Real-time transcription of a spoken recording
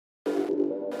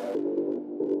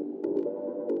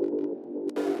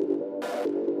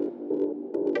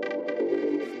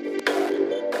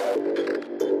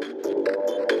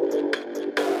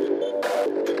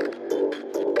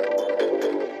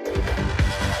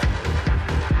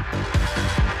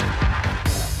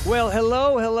Well,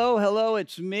 hello, hello, hello.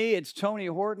 It's me, it's Tony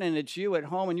Horton, and it's you at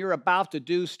home, and you're about to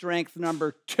do strength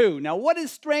number 2. Now, what is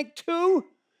strength 2?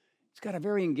 It's got a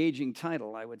very engaging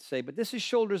title, I would say, but this is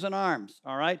shoulders and arms,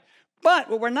 all right? But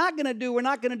what we're not going to do, we're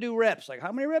not going to do reps. Like,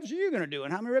 how many reps are you going to do,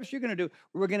 and how many reps are you going to do?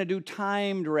 We're going to do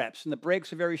timed reps, and the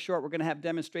breaks are very short. We're going to have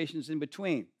demonstrations in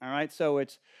between, all right? So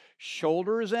it's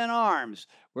shoulders and arms.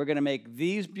 We're going to make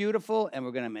these beautiful, and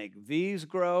we're going to make these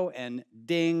grow, and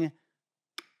ding,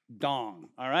 dong.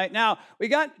 All right. Now, we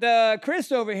got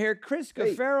Chris over here. Chris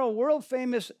Cafaro, world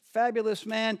famous, fabulous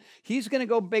man. He's going to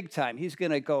go big time. He's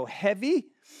going to go heavy.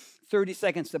 30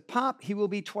 seconds to pop. He will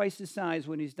be twice his size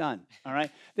when he's done. All right.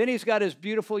 Then he's got his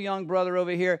beautiful young brother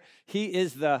over here. He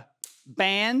is the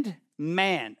band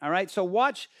man. All right. So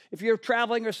watch, if you're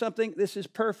traveling or something, this is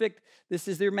perfect. This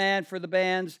is their man for the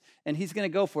bands, and he's going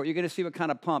to go for it. You're going to see what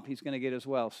kind of pump he's going to get as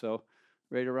well. So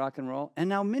ready to rock and roll? And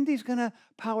now Mindy's going to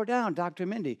power down, Dr.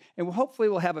 Mindy. And hopefully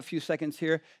we'll have a few seconds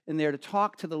here and there to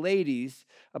talk to the ladies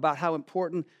about how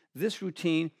important this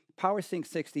routine, PowerSync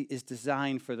 60, is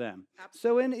designed for them.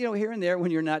 Absolutely. So here and there,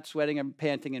 when you're not sweating and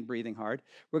panting and breathing hard,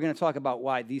 we're going to talk about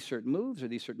why these certain moves or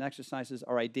these certain exercises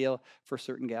are ideal for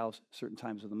certain gals, certain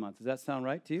times of the month. Does that sound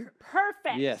right to you?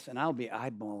 Perfect. Yes, and I'll be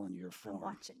eyeballing your form. I'm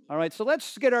watching you. All right, so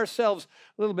let's get ourselves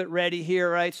a little bit ready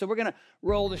here, right? So we're going to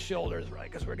roll the shoulders,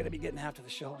 right, because we're going to be getting after the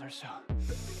shoulders. So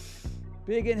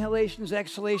big inhalations,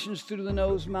 exhalations through the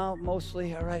nose, mouth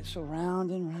mostly. All right, so round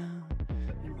and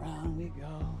round we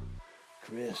go.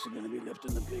 Chris is going to be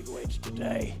lifting the big weights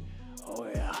today. Oh,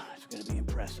 yeah. It's going to be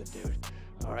impressive, dude.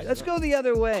 All right, let's go the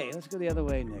other way. Let's go the other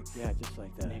way, Nick. Yeah, just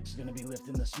like that. Nick's going to be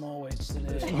lifting the small weights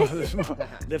today.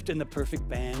 Lifting the perfect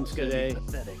bands today.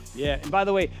 Yeah, and by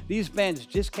the way, these bands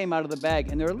just came out of the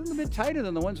bag, and they're a little bit tighter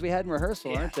than the ones we had in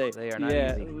rehearsal, aren't they? They are not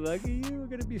easy. Lucky you. We're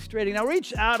going to be straighting. Now,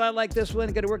 reach out. I like this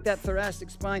one. Got to work that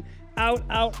thoracic spine. Out,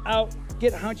 out, out.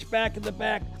 Get hunched back in the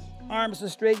back. Arms are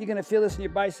straight. You're going to feel this in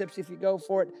your biceps if you go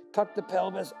for it. Tuck the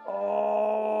pelvis.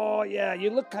 Oh, yeah.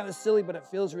 You look kind of silly, but it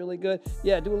feels really good.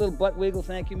 Yeah, do a little butt wiggle.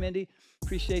 Thank you, Mindy.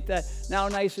 Appreciate that. Now,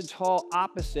 nice and tall,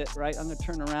 opposite, right? I'm going to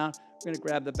turn around. We're going to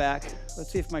grab the back.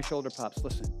 Let's see if my shoulder pops.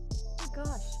 Listen. Oh,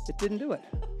 gosh. It didn't do it.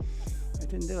 It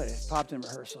didn't do it. It popped in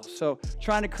rehearsal. So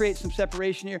trying to create some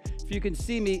separation here. If you can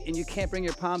see me and you can't bring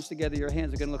your palms together, your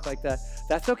hands are going to look like that.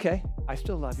 That's okay. I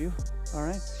still love you. All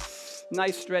right?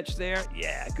 Nice stretch there.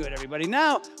 Yeah, good, everybody.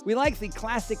 Now, we like the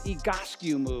classic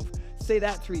Egoscue move. Say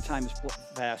that 3 times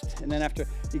fast. And then after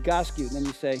Egoscue, then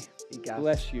you say,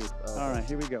 bless you. Okay. All right,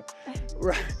 here we go.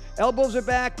 Right. Elbows are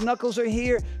back, knuckles are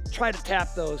here. Try to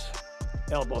tap those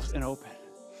elbows and open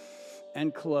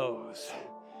and close.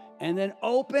 And then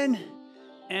open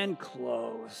and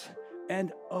close.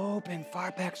 And open,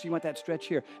 far back, so you want that stretch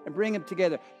here. And bring them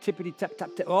together. Tippity tap,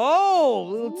 tap, tap. Oh, a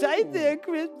little tight there,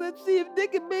 Chris. Let's see if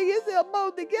Nick can bring his elbow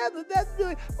together. That's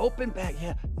really, open back,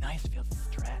 yeah. Nice, feel the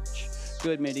stretch.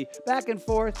 Good, Mindy. Back and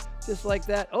forth, just like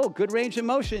that. Oh, good range of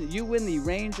motion. You win the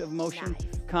range of motion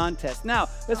contest. Now,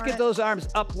 let's get those arms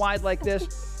up wide like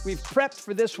this. We've prepped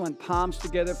for this one. Palms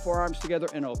together, forearms together,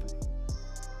 and open.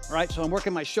 All right, so I'm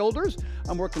working my shoulders.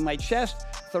 I'm working my chest.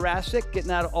 Thoracic, getting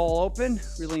that all open,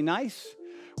 really nice.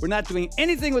 We're not doing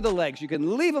anything with the legs. You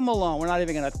can leave them alone. We're not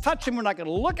even going to touch them. We're not going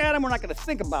to look at them. We're not going to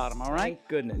think about them, all right? Thank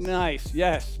goodness. Nice,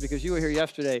 yes, because you were here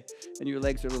yesterday and your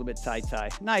legs are a little bit tie-tie.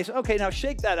 Nice, okay, now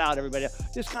shake that out, everybody.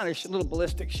 Just kind of a little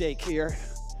ballistic shake here.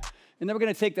 And then we're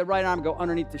going to take the right arm, go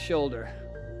underneath the shoulder.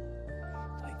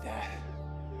 Like that.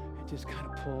 And just kind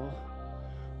of pull.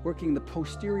 Working the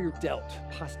posterior delt.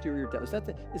 Posterior delt.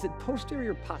 Is it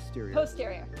posterior or posterior?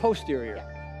 Posterior. Posterior.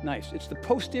 Yeah. Nice. It's the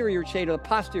posterior chain or the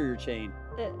posterior chain?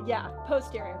 Yeah,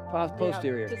 posterior.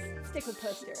 Posterior. Yeah, just stick with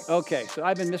posterior. Okay, so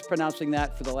I've been mispronouncing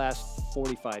that for the last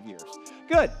 45 years.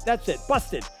 Good, that's it,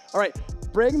 busted. All right,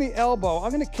 bring the elbow.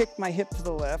 I'm gonna kick my hip to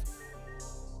the left.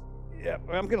 Yeah,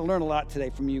 I'm gonna learn a lot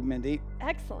today from you, Mindy.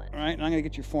 Excellent. All right, and I'm gonna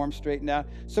get your form straightened out.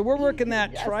 So we're working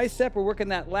that tricep, we're working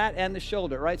that lat and the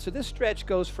shoulder, right? So this stretch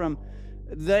goes from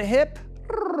the hip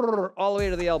all the way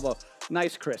to the elbow.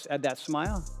 Nice, Chris, add that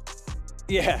smile.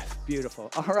 Yeah, beautiful.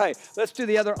 All right, let's do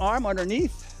the other arm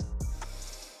underneath.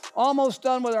 Almost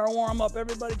done with our warm up,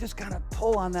 everybody. Just kind of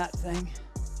pull on that thing.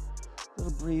 A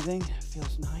little breathing,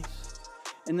 feels nice.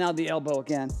 And now the elbow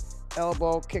again.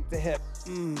 Elbow, kick the hip.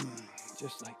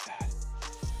 Just like that.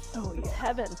 Oh, yeah.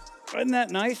 Heaven. Isn't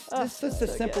that nice? Oh, This is a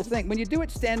simple thing. When you do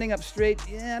it standing up straight,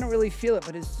 yeah, I don't really feel it.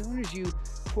 But as soon as you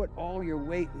put all your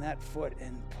weight in that foot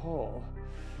and pull,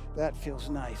 that feels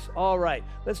nice. All right,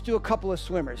 let's do a couple of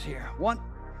swimmers here. 1,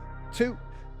 2,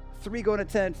 3, going to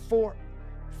 10, 4,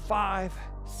 5,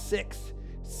 6,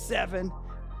 7,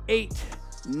 8,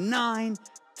 9,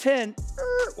 10.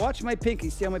 Watch my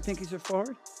pinkies. See how my pinkies are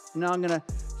forward? Now I'm gonna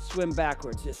swim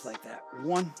backwards, just like that.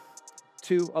 1,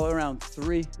 2, all around,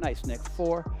 3. Nice, Nick.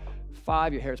 4,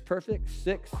 5, your hair is perfect.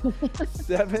 6,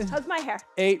 7. How's my hair?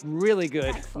 8, really good.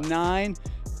 Excellent. 9,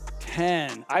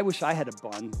 10. I wish I had a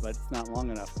bun, but it's not long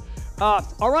enough.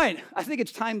 All right, I think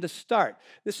it's time to start.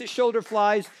 This is shoulder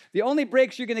flies. The only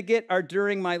breaks you're gonna get are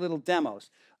during my little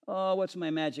demos. Oh, what's my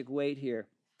magic weight here?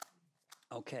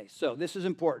 Okay, so this is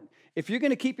important. If you're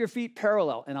gonna keep your feet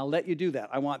parallel, and I'll let you do that,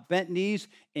 I want bent knees,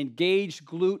 engaged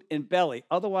glute and belly.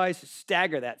 Otherwise,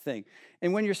 stagger that thing.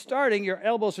 And when you're starting, your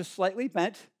elbows are slightly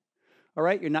bent. All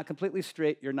right, you're not completely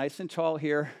straight. You're nice and tall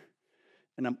here,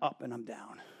 and I'm up and I'm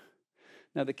down.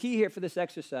 Now, the key here for this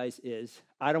exercise is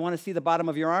I don't want to see the bottom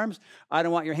of your arms. I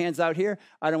don't want your hands out here.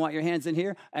 I don't want your hands in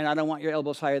here. And I don't want your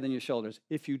elbows higher than your shoulders.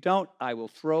 If you don't, I will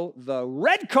throw the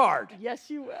red card. Yes,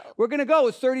 you will. We're going to go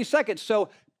with 30 seconds. So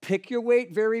pick your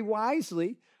weight very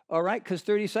wisely, all right? Because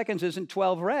 30 seconds isn't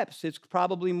 12 reps. It's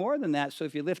probably more than that. So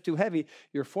if you lift too heavy,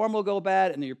 your form will go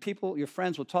bad, and your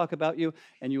friends will talk about you,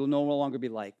 and you will no longer be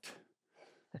liked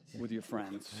with your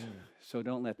friends. So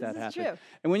don't let that happen. True.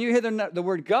 And when you hear the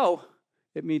word go,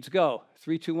 it means go.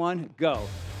 3, 2, 1, go.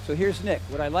 So here's Nick.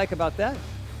 What I like about that,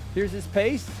 here's his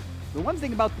pace. The one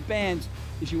thing about the bands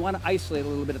is you want to isolate a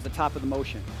little bit at the top of the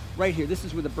motion. Right here, this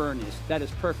is where the burn is. That is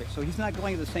perfect. So he's not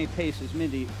going at the same pace as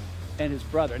Mindy and his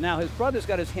brother. Now, his brother's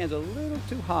got his hands a little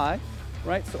too high,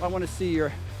 right? So I want to see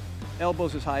your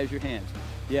elbows as high as your hands.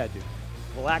 Yeah, dude.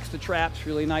 Relax the traps,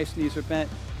 really nice, knees are bent.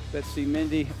 Let's see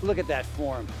Mindy. Look at that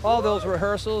form. All those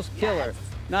rehearsals, killer. Yes.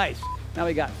 Nice. Now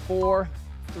we got 4,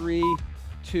 3,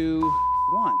 2,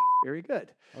 1. Very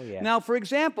good. Oh, yeah. Now, for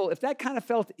example, if that kind of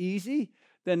felt easy,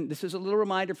 then this is a little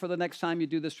reminder for the next time you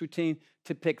do this routine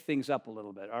to pick things up a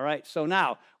little bit, all right? So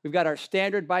now, we've got our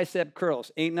standard bicep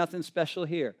curls. Ain't nothing special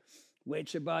here.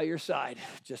 Weights are by your side,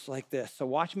 just like this. So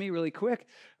watch me really quick.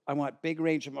 I want big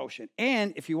range of motion.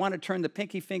 And if you want to turn the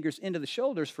pinky fingers into the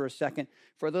shoulders for a second,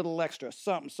 for a little extra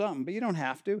something, but you don't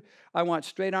have to. I want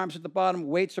straight arms at the bottom.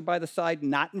 Weights are by the side,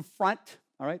 not in front.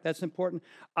 All right, that's important.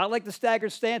 I like the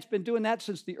staggered stance. Been doing that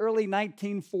since the early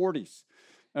 1940s.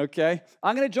 Okay,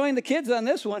 I'm going to join the kids on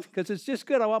this one because it's just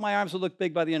good. I want my arms to look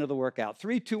big by the end of the workout.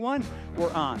 3, 2, 1,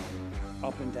 we're on.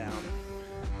 Up and down.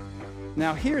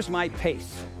 Now, here's my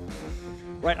pace.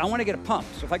 Right, I want to get a pump.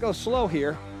 So if I go slow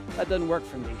here, that doesn't work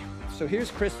for me. So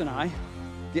here's Chris and I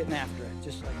getting after it,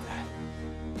 just like that.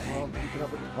 Bang, bang. Keep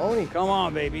up with the pony. Come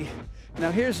on, baby.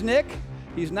 Now, here's Nick.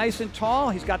 He's nice and tall.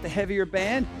 He's got the heavier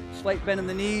band. Slight bend in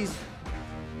the knees.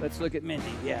 Let's look at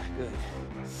Mindy. Yeah, good.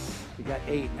 We got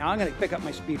 8. Now I'm going to pick up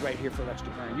my speed right here for extra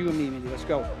burn. You and me, Mindy. Let's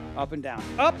go. Up and down.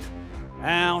 Up,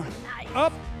 down, Nice.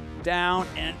 up, down,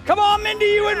 and come on, Mindy,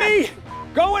 you and me.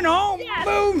 Going home. Yes.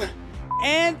 Boom.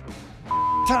 And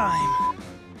time.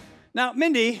 Now,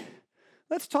 Mindy,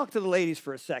 let's talk to the ladies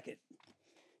for a second.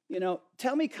 You know,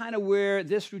 tell me kind of where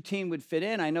this routine would fit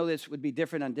in. I know this would be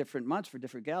different on different months for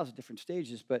different gals at different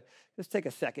stages, but let's take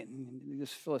a second and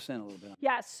just fill us in a little bit.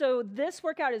 Yeah, so this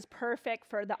workout is perfect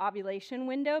for the ovulation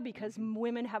window because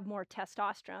women have more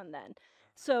testosterone then.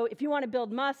 So if you want to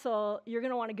build muscle, you're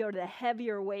going to want to go to the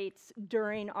heavier weights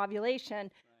during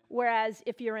ovulation. Whereas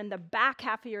if you're in the back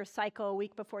half of your cycle, a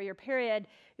week before your period,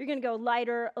 you're going to go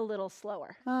lighter, a little slower.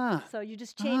 So you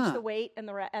just change the weight and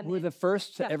the We're the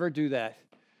first to ever do that.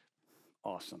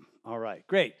 Awesome. All right,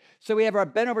 great. So we have our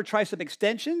bent over tricep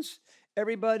extensions.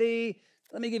 Everybody,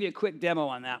 let me give you a quick demo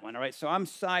on that one. All right, so I'm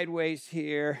sideways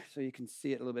here so you can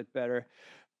see it a little bit better.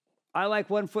 I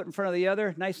like one foot in front of the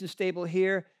other, nice and stable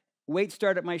here. Weight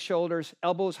start at my shoulders,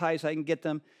 elbows high so I can get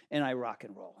them, and I rock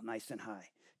and roll nice and high,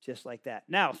 just like that.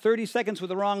 Now, 30 seconds with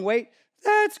the wrong weight,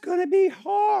 that's gonna be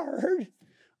hard.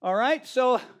 All right,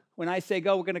 so when I say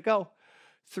go, we're gonna go.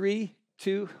 3,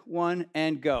 2, 1,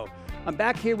 and go. I'm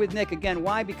back here with Nick again.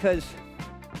 Why? Because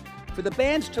for the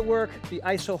bands to work, the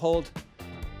iso hold,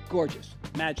 gorgeous,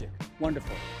 magic,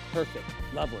 wonderful, perfect,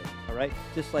 lovely, all right?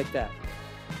 Just like that.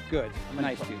 Good,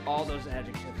 nice, dude. All those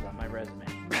adjectives on my resume.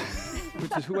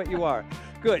 Which is what you are.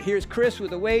 Good, here's Chris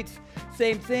with the weights.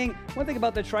 Same thing. One thing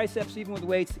about the triceps, even with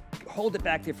weights, hold it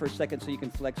back there for a second so you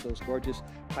can flex those gorgeous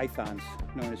pythons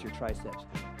known as your triceps.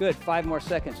 Good, 5 more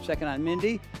seconds. Checking on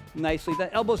Mindy. Nicely done.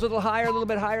 Elbows a little higher, a little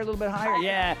bit higher, a little bit higher.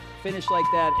 Yeah, finish like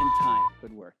that in time.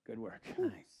 Good work, good work.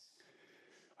 Nice.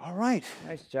 All right.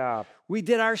 Nice job. We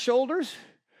did our shoulders.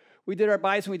 We did our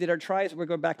biceps, and we did our triceps. We're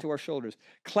going back to our shoulders.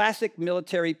 Classic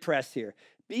military press here.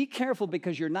 Be careful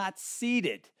because you're not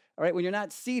seated. All right, when you're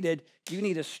not seated, you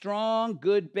need a strong,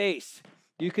 good base.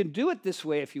 You can do it this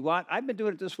way if you want. I've been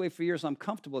doing it this way for years. I'm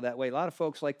comfortable that way. A lot of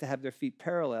folks like to have their feet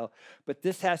parallel, but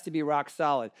this has to be rock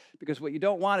solid because what you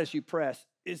don't want as you press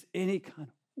is any kind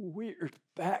of weird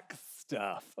back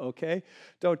stuff, okay?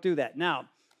 Don't do that. Now,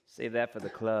 Save that for the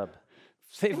club.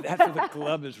 save that for the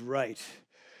club is right.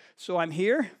 So I'm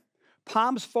here,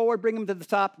 palms forward, bring them to the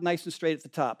top, nice and straight at the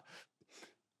top.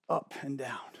 Up and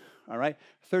down, all right?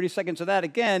 30 seconds of that.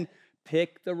 Again,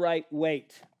 pick the right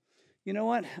weight. You know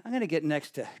what? I'm going to get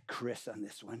next to Chris on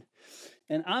this one.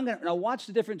 And I'm going to, now watch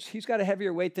the difference. He's got a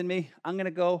heavier weight than me. I'm going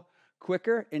to go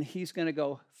quicker, and he's going to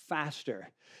go faster.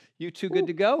 You two good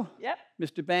to go? Yep.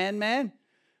 Mr. Bandman?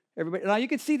 Everybody. Now, you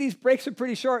can see these breaks are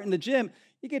pretty short in the gym.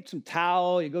 You get some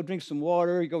towel, you go drink some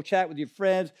water, you go chat with your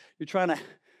friends. You're trying to,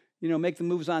 make the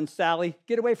moves on Sally.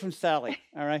 Get away from Sally,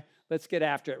 all right? Let's get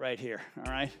after it right here,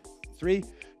 all right? 3,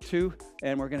 2,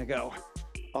 and we're going to go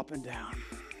up and down.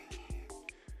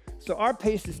 So our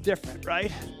pace is different,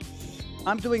 right?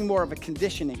 I'm doing more of a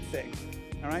conditioning thing,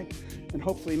 all right? And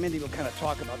hopefully Mindy will kind of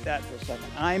talk about that for a second.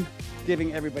 I'm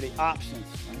giving everybody options.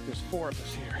 Right? There's 4 of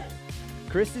us here.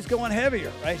 Chris is going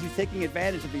heavier, right? He's taking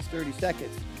advantage of these 30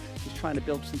 seconds. He's trying to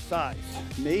build some size.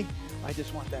 Me, I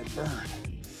just want that burn.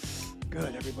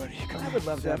 Good, everybody. I would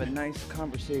love to have a nice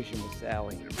conversation with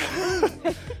Sally.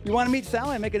 You want to meet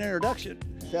Sally? Make an introduction.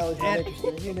 Sally's not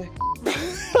interested in you, Nick.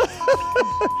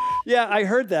 Yeah, I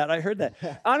heard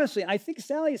that. Honestly, I think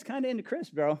Sally is kind of into Chris,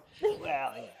 bro. Well,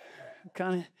 yeah.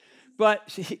 Kind of. But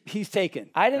he's taken.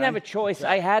 I didn't have a choice.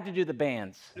 I had to do the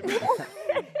bands.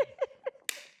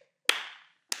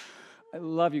 I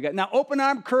love you guys. Now, open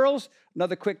arm curls.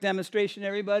 Another quick demonstration,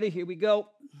 everybody. Here we go.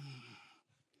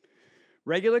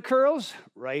 Regular curls,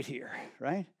 right here,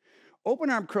 right? Open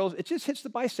arm curls, it just hits the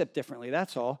bicep differently,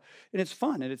 that's all. And it's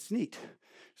fun and it's neat.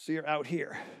 So you're out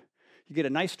here. You get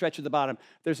a nice stretch at the bottom.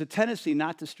 There's a tendency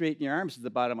not to straighten your arms at the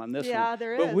bottom on this one. Yeah,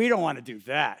 there is. But we don't want to do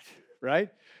that, right?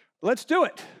 Let's do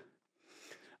it.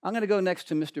 I'm going to go next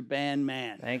to Mr.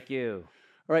 Bandman. Thank you.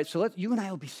 All right, so you and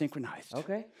I will be synchronized.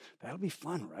 Okay. That'll be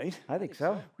fun, right? I think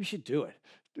so. We should do it.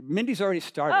 Mindy's already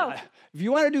started. Oh. If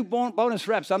you want to do bonus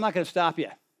reps, I'm not going to stop you.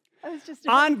 I was just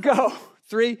On go.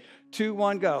 3, 2,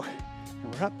 1, go.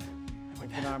 And we're up.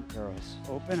 Open arm curls.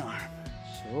 Open arm.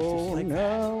 So like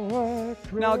now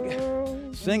I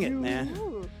Now, sing it, man.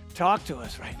 Ooh. Talk to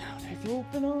us right now, Nick. with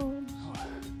open arms.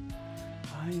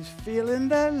 He's feeling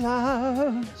the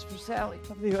love. It's for Sally.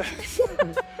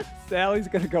 Sally's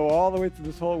going to go all the way through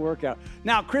this whole workout.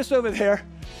 Now, Chris over there,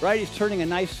 right, he's turning a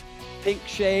nice pink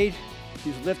shade.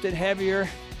 He's lifted heavier.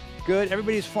 Good.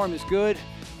 Everybody's form is good.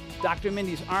 Dr.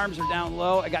 Mindy's arms are down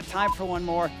low. I got time for one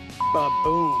more.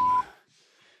 Ba-boom.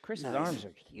 Chris's Nice. arms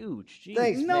are huge. Jeez.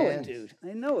 Thanks, I know man. it, dude.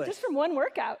 I know it. Just from one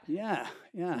workout. Yeah,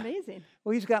 yeah. Amazing.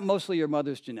 Well, he's got mostly your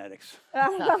mother's genetics.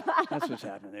 That's what's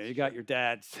happening there. You got your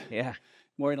dad's. Yeah.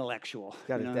 More intellectual.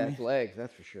 Got you know his what I dad's mean? legs,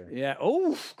 that's for sure. Yeah.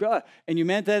 Oh, God. And you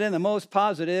meant that in the most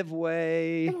positive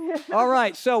way. All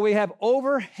right. So we have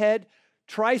overhead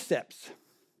triceps.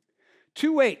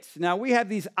 2 weights. Now, we have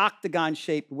these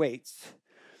octagon-shaped weights.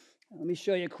 Let me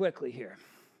show you quickly here.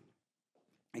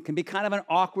 It can be kind of an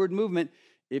awkward movement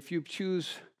if you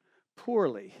choose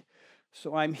poorly.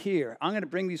 So I'm here. I'm going to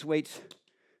bring these weights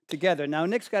together. Now,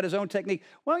 Nick's got his own technique.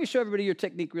 Why don't you show everybody your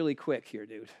technique really quick here,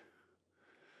 dude?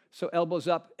 So elbows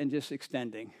up and just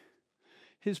extending.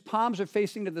 His palms are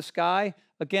facing to the sky.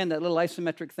 Again, that little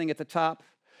isometric thing at the top.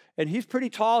 And he's pretty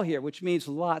tall here, which means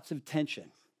lots of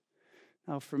tension.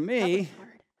 Now for me,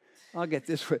 I'll get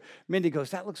this one. Mindy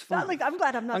goes, that looks fun. I'm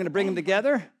glad I'm not. I'm going to bring them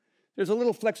together. There's a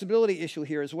little flexibility issue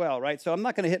here as well, right? So I'm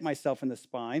not going to hit myself in the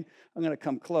spine. I'm going to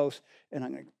come close, and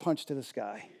I'm going to punch to the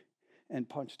sky and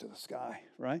punch to the sky,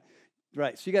 right?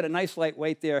 Right. So you got a nice light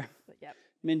weight there. Yep.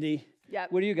 Mindy,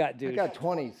 Yep. what do you got, I dude? got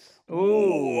 20s.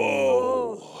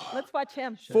 Oh, let's watch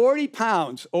him. 40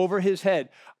 pounds over his head.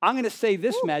 I'm going to say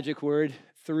this magic word.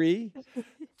 3,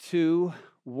 2,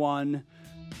 1,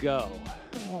 go.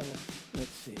 Let's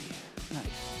see.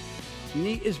 Nice.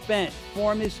 Knee is bent.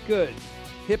 Form is good.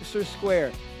 Hips are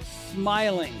square.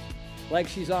 Smiling like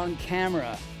she's on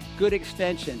camera. Good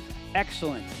extension.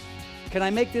 Excellent. Can I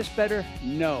make this better?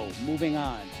 No. Moving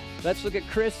on. Let's look at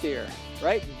Chris here,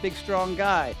 right? Big, strong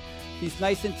guy. He's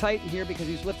nice and tight in here because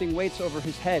he's lifting weights over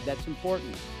his head. That's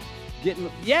important.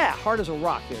 Yeah, hard as a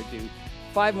rock there, dude.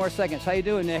 5 more seconds. How you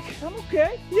doing, Nick? I'm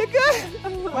okay. You good?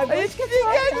 My voice gets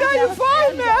You're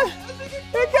fine, man.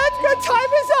 You good.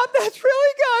 Time is up. That's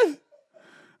really good.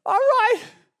 All right.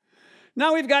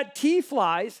 Now we've got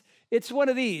T-flies. It's one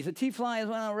of these. A T-fly is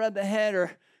when I rub the head,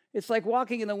 or it's like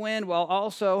walking in the wind while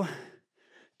also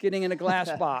getting in a glass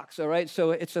box, all right?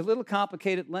 So it's a little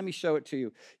complicated. Let me show it to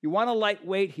you. You want a light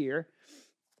weight here,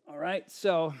 all right?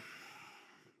 So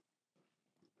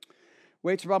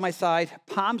Weights are by my side.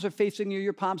 Palms are facing you.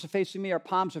 Your palms are facing me. Our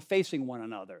palms are facing one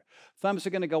another. Thumbs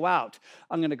are going to go out.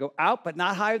 I'm going to go out, but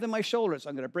not higher than my shoulders.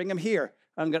 I'm going to bring them here.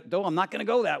 I'm not going to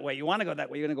go that way. You want to go that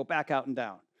way. You're going to go back out and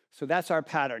down. So that's our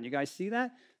pattern. You guys see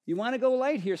that? You want to go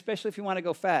light here, especially if you want to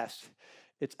go fast.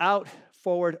 It's out,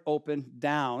 forward, open,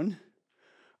 down.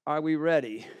 Are we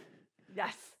ready?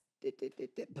 Yes.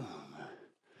 Boom.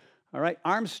 All right,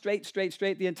 arms straight, straight,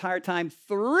 straight the entire time.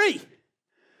 3,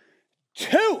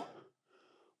 2,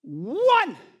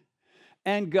 1,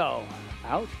 and go.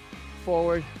 Out,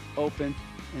 forward, open,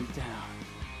 and down.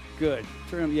 Good.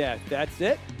 Turn them, yeah, that's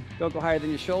it. Don't go higher than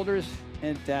your shoulders,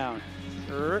 and down.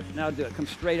 Now do it. Come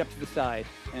straight up to the side,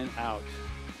 and out.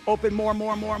 Open more,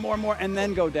 and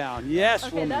then go down. Yes,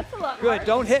 Okay, woman. that's a lot Good, harder.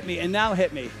 don't hit me, and now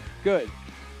hit me. Good.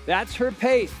 That's her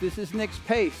pace. This is Nick's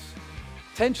pace.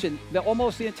 Tension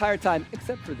almost the entire time,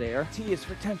 except for there. T is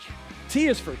for tension. T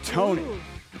is for Tony.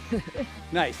 Ooh.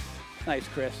 Nice,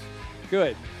 Chris.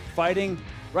 Good. Fighting.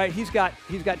 Right, he's got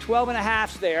 12 and a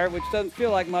halves there, which doesn't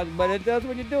feel like much, but it does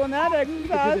when you're doing that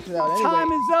exercise. this without any Time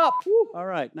weight. is up. Woo. All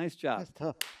right, nice job. That's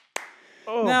tough.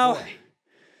 Oh, Now, boy.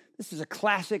 this is a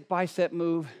classic bicep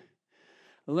move.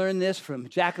 I learned this from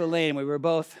Jack LaLanne. We were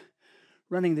both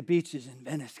running the beaches in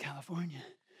Venice, California.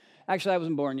 Actually, I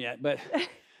wasn't born yet, but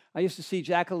I used to see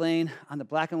Jack LaLanne on the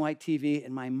black and white TV,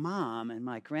 and my mom and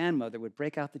my grandmother would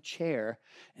break out the chair,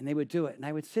 and they would do it. And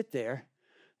I would sit there,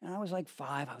 and I was like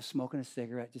 5. I was smoking a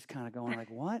cigarette, just kind of going like,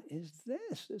 what is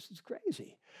this? This is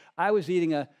crazy. I was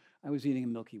eating a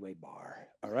Milky Way bar,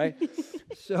 all right?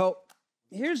 So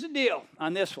here's the deal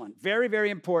on this one. Very, very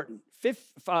important.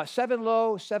 7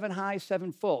 low, 7 high,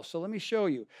 7 full. So let me show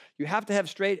you. You have to have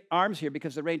straight arms here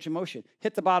because of the range of motion.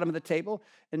 Hit the bottom of the table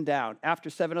and down.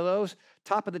 After 7 of those,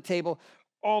 top of the table,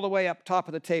 all the way up top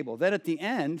of the table. Then at the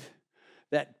end,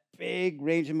 that big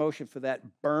range of motion for that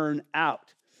burn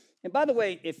out. And by the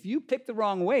way, if you pick the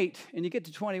wrong weight and you get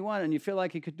to 21 and you feel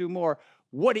like you could do more,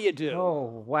 what do you do?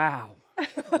 Oh, wow.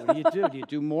 What do you do? Do you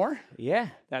do more? Yeah.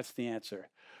 That's the answer.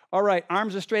 All right,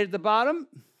 arms are straight at the bottom.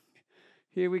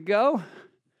 Here we go.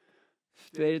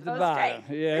 Straight at the Go bottom.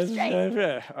 straight. Yes. We're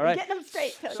straight. All right. Get them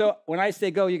straight, Tony. So when I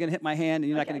say go, you're going to hit my hand, and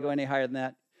you're not Okay. going to go any higher than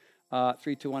that.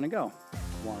 3, 2, 1, and go.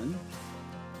 1,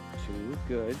 2,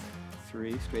 good.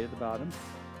 3, straight at the bottom.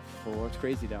 4, it's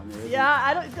crazy down there. Isn't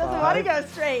Yeah, it doesn't want to 5, go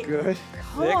straight. it? Good.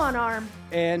 Come 6, on, arm.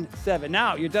 and 7.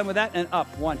 Now you're done with that, and up.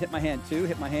 1, hit my hand. 2,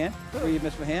 hit my hand. 3, you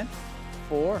missed my hand.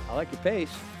 4, I like your pace.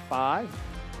 5,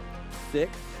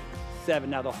 6, 7.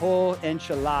 Now the whole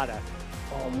enchilada.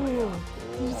 Oh my God.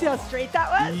 Did you see how straight that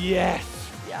was? Yes.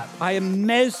 Yeah. I am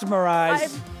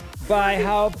mesmerized by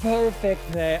how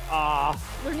perfect they are.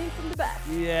 Learning from the best.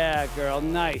 Yeah, girl,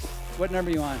 nice. What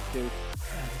number you on, dude? This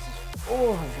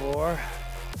is 4.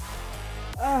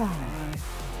 I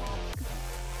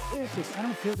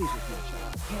don't feel these as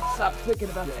much. Can't stop thinking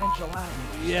about the enchilada.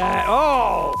 Yeah.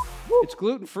 Oh, it's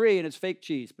gluten-free and it's fake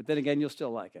cheese, but then again, you'll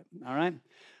still like it. All right.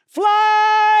 Fly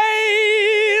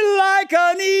like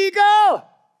an eagle.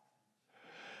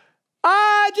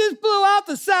 I just blew out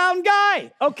the sound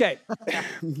guy. Okay.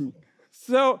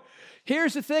 So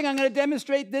here's the thing. I'm going to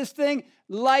demonstrate this thing.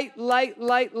 Light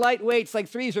weights, like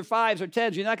 3s or 5s or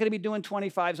 10s. You're not going to be doing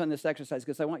 25s on this exercise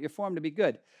because I want your form to be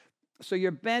good. So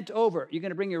you're bent over. You're going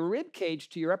to bring your rib cage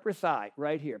to your upper thigh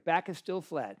right here. Back is still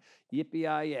flat.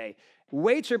 Yippee-yi-yay.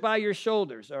 Weights are by your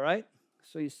shoulders, all right?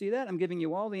 So you see that? I'm giving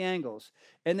you all the angles.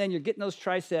 And then you're getting those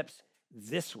triceps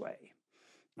this way.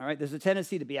 All right? There's a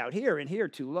tendency to be out here and here,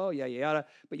 too low, yada, yada.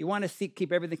 But you want to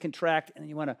keep everything contract, and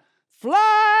you want to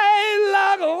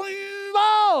fly like a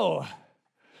eagle.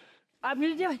 I'm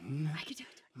going to do it. I can do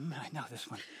it. I know this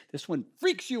one. This one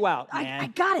freaks you out, man. I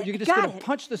got it. You're just Got going to it.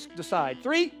 punch the side.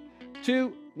 3,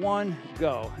 2, 1,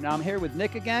 go. Now I'm here with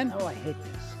Nick again. Oh, I hate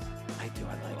this. I do.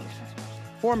 I like it.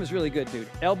 Form is really good, dude.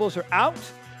 Elbows are out.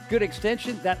 Good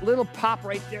extension. That little pop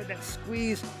right there, that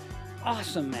squeeze.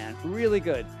 Awesome, man. Really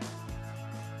good.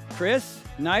 Chris,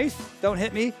 nice. Don't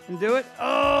hit me and do it.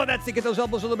 Oh, that's it. Get those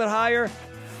elbows a little bit higher.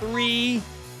 3,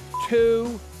 2,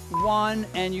 1,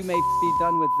 and you may be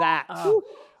done with that.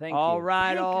 Thank All you.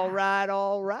 right,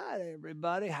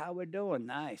 everybody. How we doing?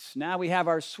 Nice. Now we have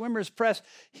our swimmer's press.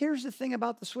 Here's the thing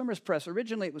about the swimmer's press.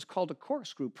 Originally, it was called a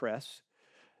corkscrew press.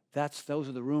 Those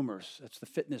are the rumors. That's the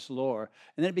fitness lore.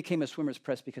 And then it became a swimmer's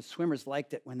press because swimmers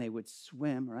liked it when they would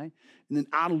swim, right? And then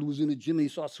Arnold was in the gym and he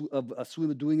saw a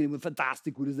swimmer doing it. He went,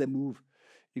 fantastic. What does that move?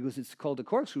 He goes, it's called a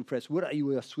corkscrew press. What are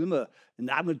you, a swimmer?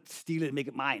 And I'm going to steal it and make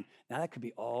it mine. Now that could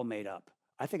be all made up.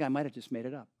 I think I might have just made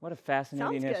it up. What a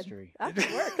fascinating Sounds history. good.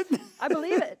 That works. I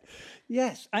believe it.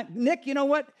 Yes. Nick, you know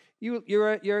what?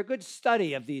 You're a good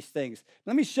study of these things.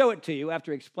 Let me show it to you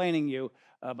after explaining you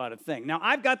about a thing. Now,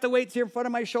 I've got the weights here in front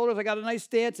of my shoulders. I got a nice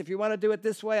stance. If you want to do it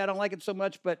this way, I don't like it so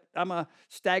much, but I'm a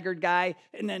staggered guy.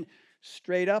 And then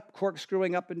straight up,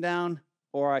 corkscrewing up and down,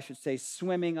 or I should say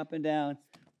swimming up and down,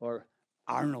 or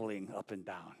Arnolding up and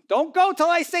down. Don't go till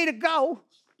I say to go.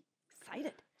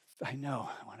 Excited. I know,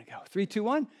 I want to go. 3, 2,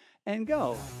 1, and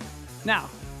go. Now,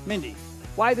 Mindy,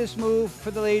 why this move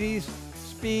for the ladies?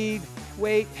 Speed,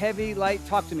 weight, heavy, light.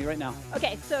 Talk to me right now.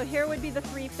 Okay, so here would be the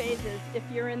 3 phases. If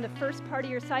you're in the first part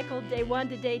of your cycle, day 1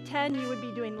 to day 10, you would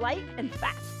be doing light and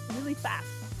fast, really fast.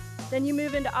 Then you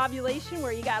move into ovulation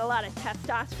where you got a lot of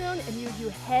testosterone and you do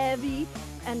heavy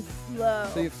and slow.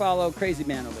 So you follow Crazy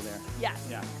Man over there. Yes.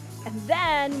 Yeah. And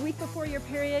then, week before your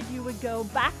period, you would go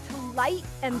back to light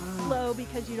and slow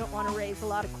because you don't want to raise a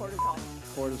lot of cortisol.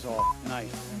 Cortisol,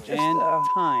 nice. Just, And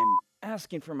time.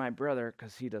 Asking for my brother,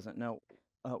 because he doesn't know.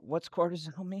 What's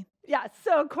cortisol mean? Yeah,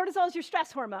 so cortisol is your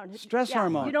stress hormone. Stress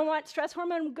hormone. You don't want stress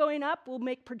hormone going up, will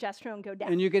make progesterone go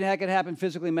down. And you can have it happen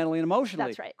physically, mentally, and emotionally.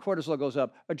 That's right. Cortisol goes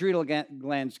up. Adrenal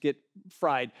glands get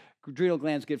fried. Adrenal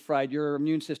glands get fried. Your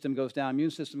immune system goes down. Immune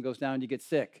system goes down. You get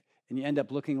sick. And you end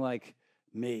up looking like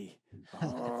me.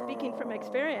 Speaking from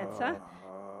experience, huh?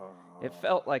 It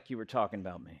felt like you were talking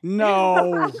about me.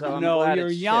 No, So I'm no, glad you're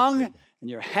it young shifted. and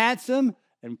you're handsome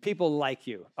and people like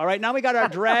you. All right, now we got our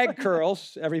drag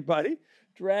curls, everybody.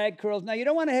 Drag curls. Now, you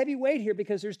don't want a heavy weight here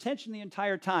because there's tension the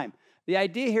entire time. The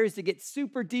idea here is to get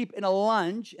super deep in a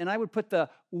lunge, and I would put the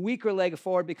weaker leg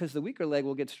forward because the weaker leg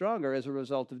will get stronger as a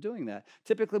result of doing that.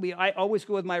 Typically, I always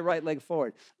go with my right leg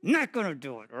forward. Not going to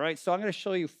do it, all right? So I'm going to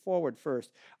show you forward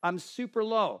first. I'm super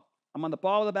low. I'm on the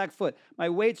ball of the back foot. My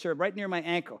weights are right near my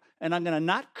ankle, and I'm going to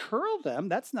not curl them.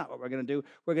 That's not what we're going to do.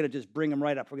 We're going to just bring them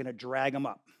right up. We're going to drag them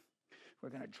up. We're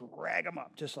going to drag them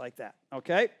up just like that,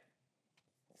 okay?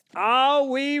 Are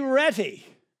we ready?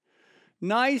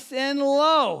 Nice and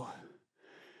low.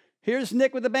 Here's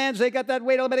Nick with the bands. They got that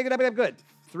weight. Good.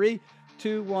 3,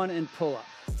 2, 1, and pull up.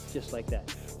 Just like that.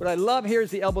 What I love here is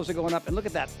the elbows are going up. And look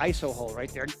at that iso hole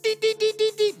right there.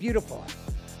 Beautiful.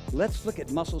 Let's look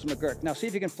at muscles McGurk. Now, see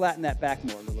if you can flatten that back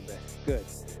more a little bit. Good.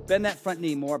 Bend that front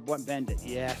knee more. Bend it.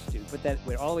 Yes, dude. Put that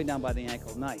weight all the way down by the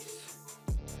ankle. Nice.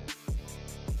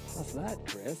 How's that,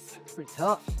 Chris? Pretty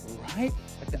tough. Right?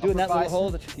 Like doing that little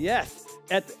hold. Yes.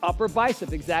 At the upper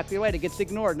bicep, exactly right. It gets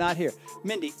ignored, not here.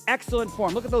 Mindy, excellent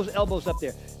form. Look at those elbows up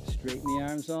there. Straighten the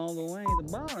arms all the way to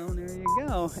the bottom. There you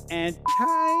go. And time.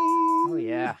 Oh,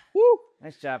 yeah. Woo.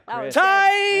 Nice job, That was Chris.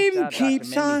 Time Nice job,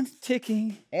 keeps Dr. on Mindy.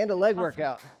 ticking And a leg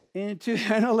workout. into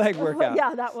a leg workout.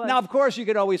 Yeah, that was. Now, of course, you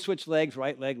could always switch legs,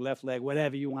 right leg, left leg,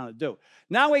 whatever you want to do.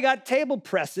 Now we got table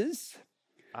presses.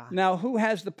 Now, who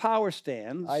has the power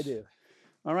stands? I do.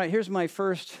 All right, here's my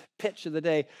first pitch of the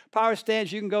day. Power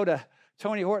stands, you can go to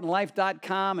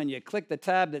TonyHortonLife.com and you click the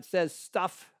tab that says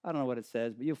stuff. I don't know what it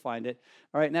says, but you'll find it.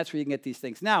 All right, and that's where you can get these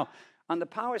things. Now, on the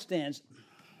power stands,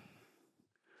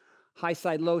 high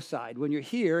side, low side. When you're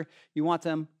here, you want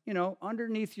them,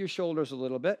 underneath your shoulders a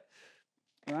little bit.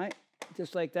 All right,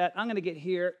 just like that. I'm going to get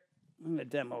here. I'm going to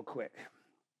demo quick.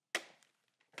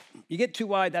 You get too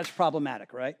wide, that's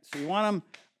problematic, right? So you want them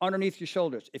underneath your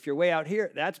shoulders. If you're way out here,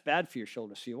 that's bad for your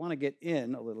shoulders. So you want to get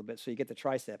in a little bit so you get the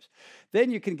triceps.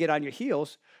 Then you can get on your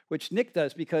heels, which Nick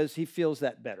does because he feels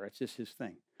that better. It's just his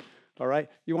thing. All right?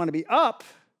 You want to be up,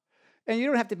 and you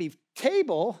don't have to be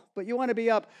table, but you want to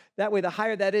be up. That way, the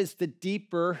higher that is, the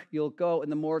deeper you'll go and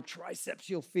the more triceps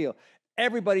you'll feel.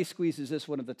 Everybody squeezes this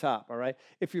one at the top, all right?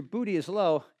 If your booty is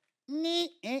low,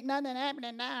 ain't nothing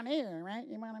happening down here, right?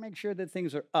 You want to make sure that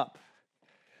things are up.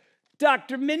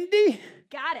 Dr. Mindy,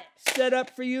 Got it. set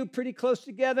up for you pretty close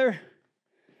together.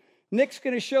 Nick's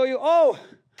going to show you. Oh,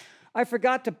 I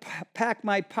forgot to pack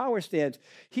my power stands.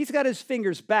 He's got his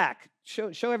fingers back.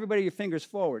 Show everybody your fingers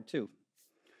forward, too.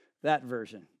 That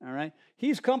version, all right?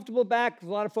 He's comfortable back. A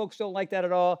lot of folks don't like that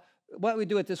at all. Why don't we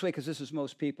do it this way, because this is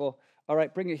most people. All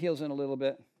right, bring your heels in a little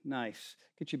bit. Nice.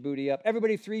 Get your booty up.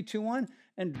 Everybody, 3, 2, 1,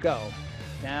 and go.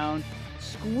 Down.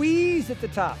 Squeeze at the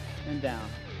top and down.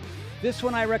 This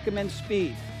one, I recommend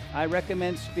speed. I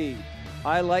recommend speed.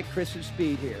 I like Chris's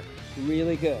speed here.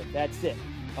 Really good. That's it.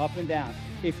 Up and down.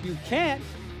 If you can't,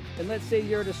 and let's say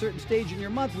you're at a certain stage in your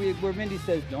month where Mindy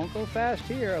says, don't go fast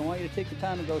here. I want you to take the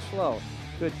time and go slow.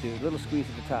 Good, dude. Little squeeze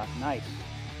at the top. Nice.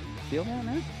 Feel that,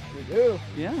 man? We do.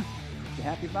 Yeah? You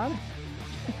happy about it?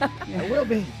 I will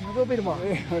be. I will be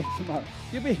tomorrow. Tomorrow.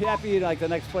 You'll be happy in like the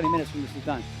next 20 minutes when this is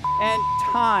done. And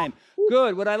time.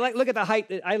 Good. What I like, look at the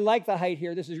height. I like the height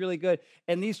here. This is really good.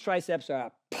 And these triceps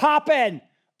are popping.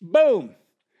 Boom.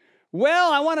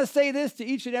 Well, I want to say this to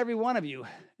each and every one of you,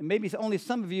 and maybe only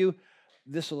some of you,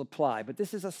 this will apply, but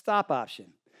this is a stop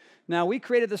option. Now, we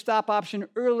created the stop option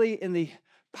early in the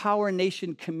Power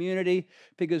Nation community,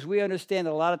 because we understand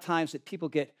that a lot of times that people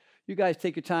get, you guys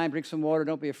take your time, drink some water,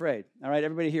 don't be afraid. All right,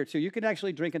 everybody here too. You can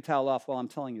actually drink and towel off while I'm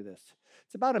telling you this.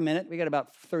 It's about a minute. We got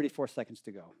about 34 seconds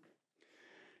to go.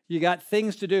 You got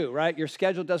things to do, right? Your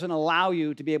schedule doesn't allow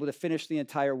you to be able to finish the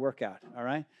entire workout, all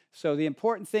right? So the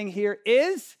important thing here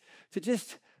is to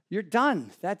just, you're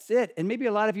done. That's it. And maybe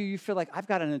a lot of you feel like, I've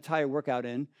got an entire workout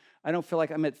in. I don't feel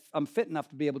like I'm fit enough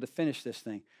to be able to finish this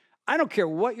thing. I don't care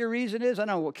what your reason is. I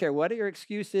don't care what your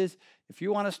excuse is. If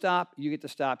you want to stop, you get to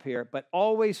stop here. But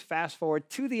always fast forward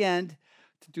to the end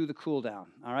to do the cool down.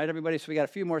 All right, everybody? So we got a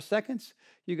few more seconds.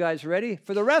 You guys ready?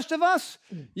 For the rest of us,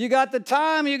 you got the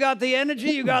time, you got the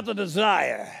energy, you got the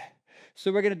desire.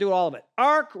 So we're going to do all of it.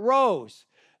 Arc rows.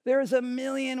 There's a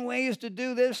million ways to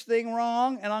do this thing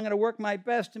wrong, and I'm going to work my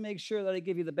best to make sure that I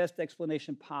give you the best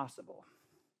explanation possible.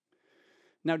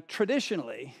 Now,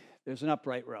 traditionally, there's an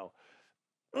upright row.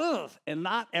 Ugh, and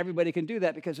not everybody can do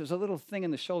that because there's a little thing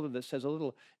in the shoulder that says a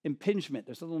little impingement.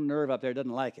 There's a little nerve up there that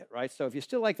doesn't like it, right? So if you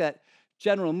still like that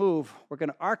general move, we're going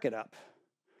to arc it up.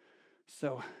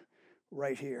 So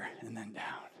right here and then down.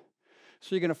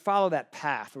 So you're going to follow that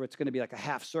path where it's going to be like a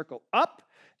half circle. Up,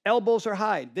 elbows are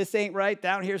high. This ain't right.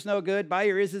 Down here's no good. By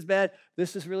your ears is bad.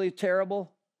 This is really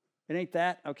terrible. It ain't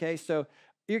that, okay? So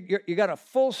you got a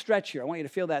full stretch here. I want you to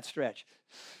feel that stretch.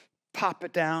 Pop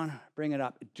it down, bring it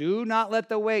up. Do not let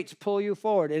the weights pull you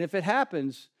forward. And if it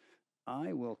happens,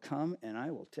 I will come and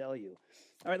I will tell you.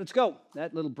 All right, let's go.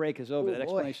 That little break is over. That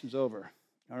explanation's over.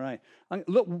 All right.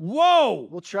 Look, whoa.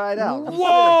 We'll try it out.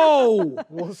 Whoa.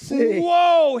 We'll see.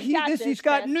 Whoa. He's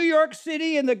got Chris. New York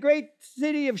City and the great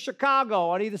city of Chicago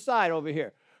on either side over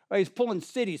here. Oh, he's pulling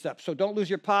cities up, so don't lose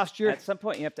your posture. At some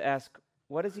point, you have to ask,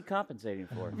 what is he compensating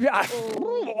for? Yeah.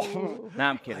 No,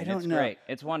 I'm kidding. I don't It's know. great.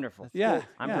 It's wonderful. Yeah.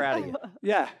 I'm yeah. proud of you.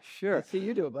 Yeah, sure. Let's see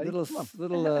you do it, buddy.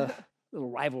 Little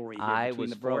rivalry here I between was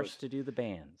the bros. forced to do the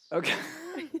bands. Okay.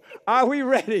 Are we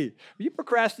ready? Are you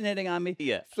procrastinating on me?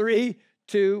 Yes. 3,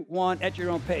 2, 1, at your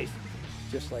own pace.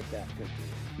 Just like that. Good.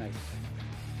 Nice.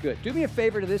 Good. Do me a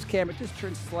favor to this camera. Just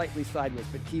turn slightly sideways,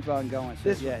 but keep on going. So,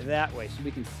 yeah, that way, so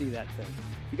we can see that thing.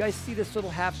 You guys see this little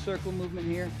half circle movement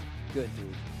here? Good,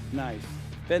 dude. Nice.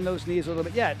 Bend those knees a little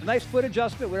bit. Yeah, nice foot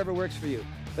adjustment, whatever works for you.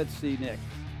 Let's see, Nick.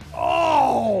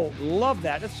 Oh, love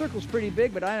that. That circle's pretty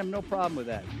big, but I have no problem with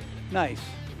that. Nice.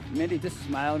 Mindy, just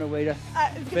smiling away to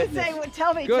I was going to say, well,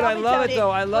 tell me. Good, tell I me, love Tony, it though.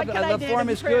 I love what it. can The do to form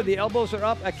is improve? good. The elbows are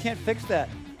up. I can't fix that.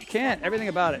 Can't. Everything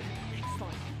about it.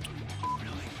 Excellent.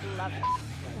 Love it.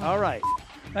 All right.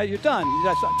 Now you're done.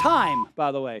 Time,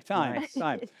 by the way. Time. Nice.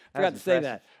 Time. That Forgot to was say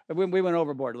impressive. that. We went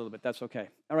overboard a little bit. That's okay.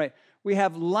 All right. We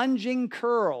have lunging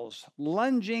curls.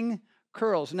 Lunging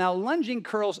curls. Now, lunging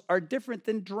curls are different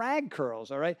than drag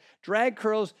curls, all right? Drag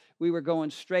curls, we were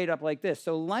going straight up like this.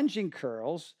 So lunging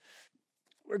curls,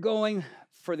 we're going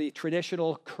for the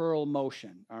traditional curl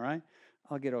motion, all right?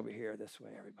 I'll get over here this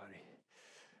way, everybody.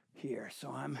 Here.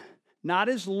 So I'm not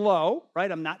as low,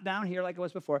 right? I'm not down here like I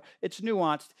was before. It's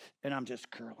nuanced, and I'm just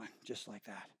curling, just like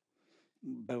that.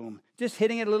 Boom. Just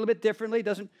hitting it a little bit differently.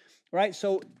 Doesn't, right?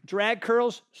 So drag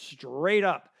curls, straight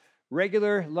up.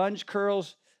 Regular lunge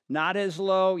curls, not as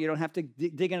low. You don't have to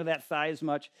dig into that thigh as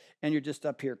much, and you're just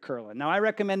up here curling. Now, I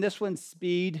recommend this one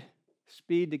speed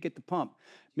to get the pump.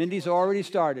 Mindy's already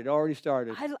started.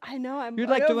 I know. I'm You're an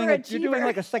like doing overachiever.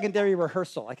 like a secondary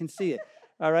rehearsal. I can see it.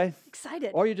 All right?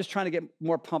 Excited. Or you're just trying to get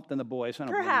more pumped than the boys. I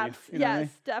don't blame you. Perhaps. You know what I Yes,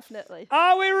 mean? definitely.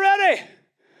 Are we ready?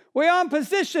 We on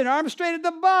position. Arms straight at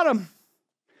the bottom.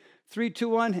 3, 2,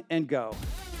 1, and go.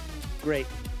 Great.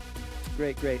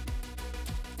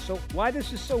 So why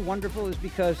this is so wonderful is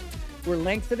because we're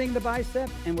lengthening the bicep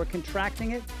and we're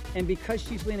contracting it. And because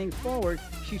she's leaning forward,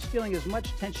 she's feeling as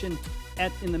much tension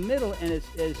in the middle and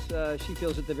as she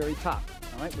feels at the very top.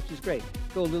 All right, which is great.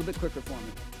 Go a little bit quicker for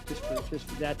me. Just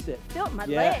that's it. Felt my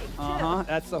Yeah. leg, too.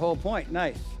 That's the whole point.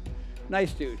 Nice,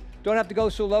 dude. Don't have to go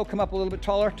so low. Come up a little bit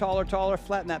taller.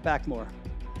 Flatten that back more.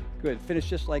 Good. Finish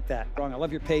just like that. Wrong. I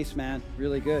love your pace, man.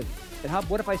 Really good. And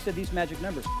what if I said these magic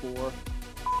numbers? 4,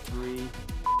 3,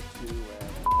 2,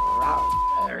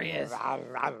 and There he is.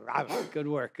 Good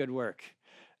work.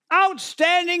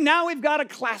 Outstanding. Now we've got a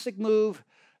classic move.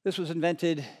 This was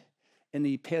invented in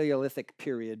the Paleolithic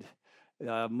period.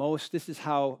 This is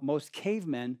how most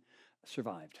cavemen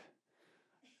survived.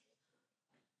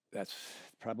 That's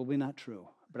probably not true,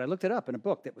 but I looked it up in a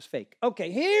book that was fake.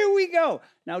 Okay, here we go.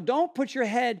 Now, don't put your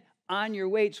head on your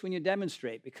weights when you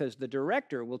demonstrate because the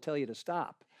director will tell you to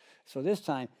stop. So this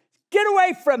time, get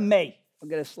away from me. I'm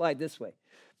going to slide this way.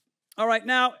 All right,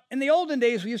 now, in the olden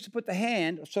days, we used to put the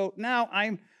hand, so now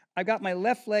I'm I've got my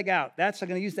left leg out. I'm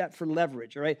going to use that for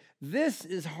leverage, all right? This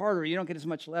is harder. You don't get as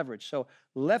much leverage. So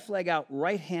left leg out,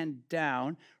 right hand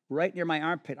down, right near my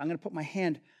armpit. I'm going to put my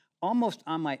hand almost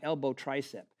on my elbow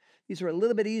tricep. These are a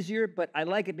little bit easier, but I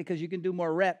like it because you can do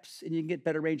more reps and you can get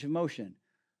better range of motion.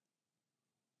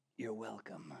 You're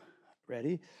welcome.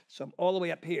 Ready? So I'm all the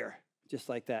way up here, just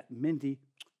like that. Mindy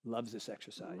loves this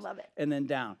exercise. Love it. And then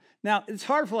down. Now, it's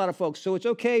hard for a lot of folks, so it's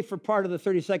okay for part of the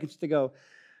 30 seconds to go,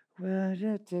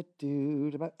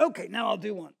 okay, now I'll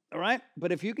do one, all right?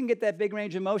 But if you can get that big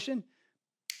range of motion,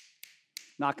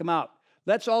 knock them out.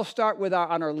 Let's all start with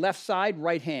on our left side,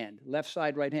 right hand. Left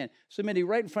side, right hand. So, Mindy,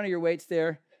 right in front of your weights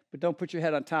there, but don't put your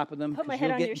head on top of them. Put my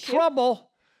head on your shoe.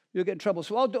 You'll get in trouble.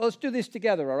 So let's do this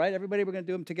together, all right? Everybody, we're going to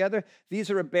do them together.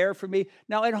 These are a bear for me.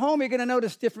 Now, at home, you're going to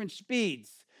notice different speeds.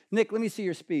 Nick, let me see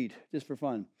your speed, just for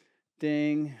fun.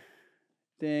 Ding,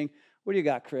 ding. What do you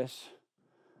got, Chris?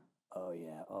 Oh,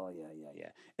 yeah.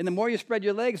 And the more you spread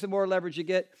your legs, the more leverage you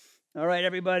get. All right,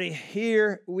 everybody,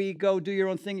 here we go. Do your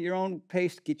own thing at your own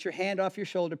pace. Get your hand off your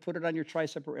shoulder. Put it on your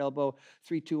tricep or elbow.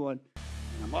 3, 2, 1. And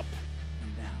I'm up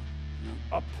and down. And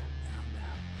I'm up and I'm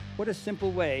down. What a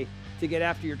simple way to get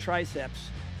after your triceps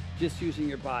just using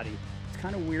your body. It's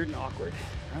kind of weird and awkward,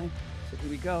 right? So here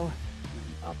we go. And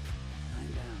I'm up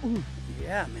and down. Ooh,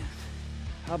 yeah, man.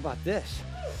 How about this?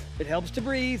 It helps to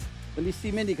breathe. Let me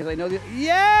see Mindy, because I know that.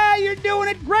 Yeah, you're doing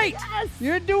it great. Yes.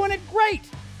 You're doing it great.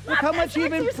 Look how much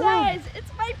you've improved.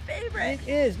 It's my favorite. It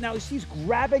is. Now, she's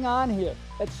grabbing on here.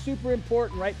 That's super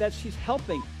important, right? She's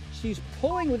helping. She's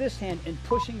pulling with this hand and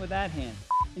pushing with that hand.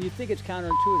 And you think it's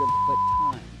counterintuitive,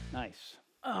 but time. Nice.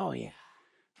 Oh, yeah.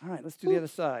 All right, let's do the other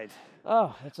side.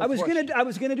 Oh, that's I was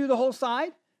gonna do the whole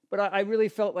side, but I really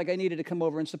felt like I needed to come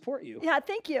over and support you. Yeah,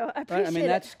 thank you. I appreciate Right? I mean, it.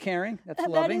 that's caring. That's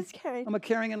loving. That is caring. I'm a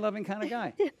caring and loving kind of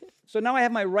guy. So now I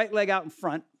have my right leg out in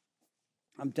front.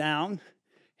 I'm down,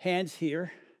 hands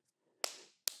here,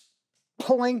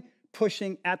 pulling,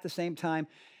 pushing at the same time.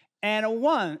 And a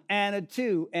 1, and a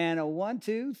 2, and a 1,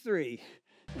 2, 3.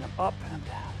 And I'm up and I'm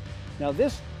down. Now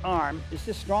this arm is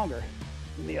just stronger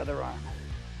than the other arm.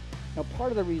 Now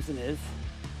part of the reason is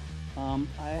I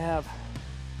have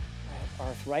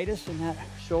arthritis in that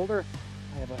shoulder.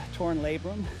 I have a torn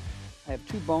labrum. I have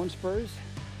 2 bone spurs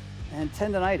and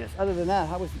tendonitis. Other than that,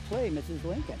 how was the play, Mrs.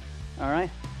 Lincoln? All right?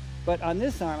 But on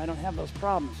this arm, I don't have those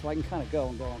problems, so I can kind of go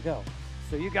and go and go.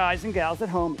 So you guys and gals at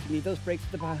home, if you need those breaks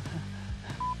at the bottom,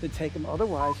 then take them.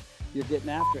 Otherwise, you're getting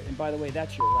after it. And by the way,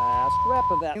 that's your last rep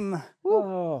of that.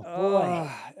 Oh, boy.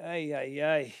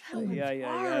 Ay.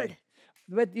 Hard.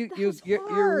 But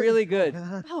you're really good.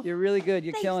 You're really good.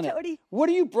 You're Thanks, killing Tony. it. What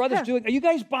are you brothers doing? Are you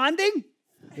guys bonding?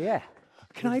 Yeah.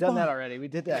 Can We've I done bond? that already. We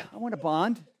did that. I want to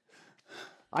bond.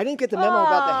 I didn't get the memo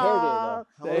about the hairdo, though.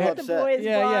 I'm a little The upset. boys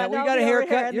Yeah. blonde. We I'll got a be over here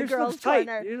haircut. in the Yours girls' looks tight.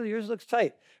 corner. Yours looks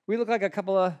tight. We look like a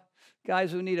couple of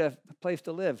guys who need a place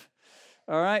to live.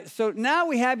 All right. So now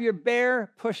we have your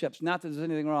bear push-ups. Not that there's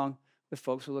anything wrong with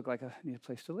folks who look like need a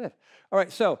place to live. All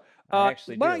right. So I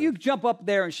actually why do. don't you jump up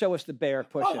there and show us the bear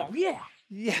push-up? Oh, yeah.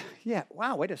 Yeah.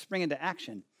 Wow. Way to spring into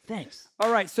action. Thanks.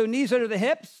 All right, so knees under the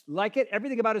hips, like it.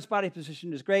 Everything about his body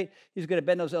position is great. He's going to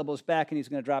bend those elbows back, and he's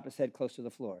going to drop his head close to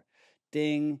the floor.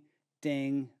 Ding,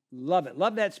 ding. Love it.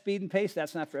 Love that speed and pace.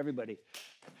 That's not for everybody.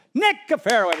 Nick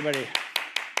Cafaro, everybody.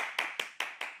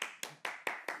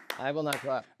 I will not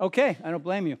clap. Okay, I don't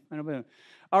blame you.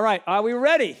 All right, are we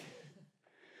ready?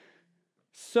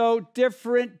 So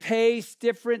different pace,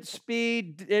 different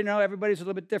speed. You know, everybody's a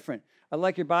little bit different. I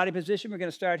like your body position. We're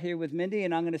going to start here with Mindy,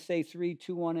 and I'm going to say 3,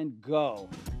 2, 1, and go.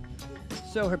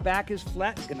 So her back is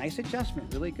flat. A nice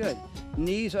adjustment. Really good.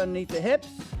 Knees underneath the hips,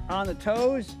 on the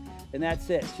toes, and that's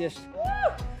it. Just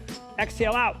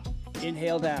exhale out.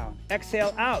 Inhale down.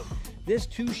 Exhale out. This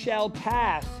too shall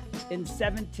pass in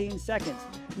 17 seconds.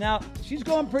 Now, she's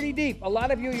going pretty deep. A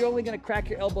lot of you, you're only going to crack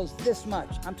your elbows this much.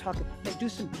 I'm talking, hey, do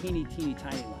some teeny,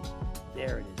 tiny ones.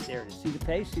 There it is. There it is. See the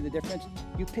pace? See the difference?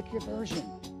 You pick your version.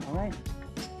 All right.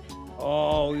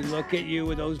 Oh, look at you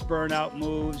with those burnout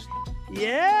moves.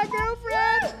 Yeah,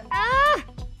 girlfriend.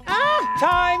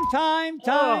 Time.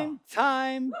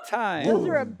 Those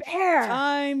are a bear.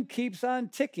 Time keeps on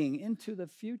ticking into the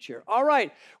future. All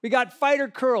right, we got fighter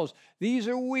curls. These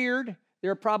are weird.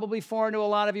 They're probably foreign to a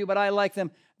lot of you, but I like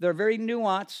them. They're very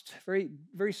nuanced, very,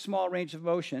 very small range of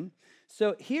motion.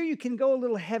 So here you can go a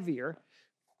little heavier.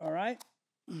 All right.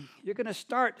 You're going to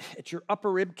start at your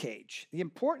upper rib cage. The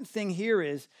important thing here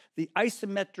is the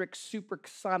isometric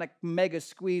supersonic mega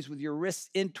squeeze with your wrists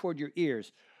in toward your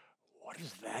ears. What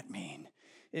does that mean?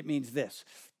 It means this.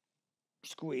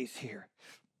 Squeeze here.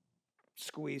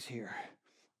 Squeeze here.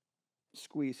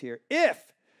 Squeeze here.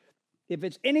 If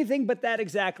it's anything but that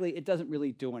exactly, it doesn't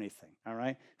really do anything, all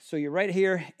right? So you're right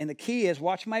here, and the key is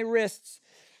watch my wrists.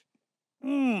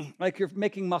 Like you're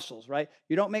making muscles, right?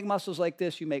 You don't make muscles like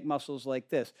this, you make muscles like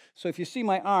this. So if you see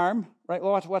my arm, right,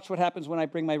 watch what happens when I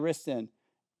bring my wrist in.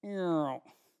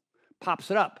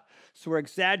 Pops it up. So we're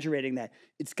exaggerating that.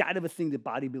 It's kind of a thing that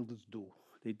bodybuilders do.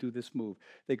 They do this move.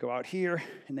 They go out here,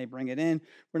 and they bring it in.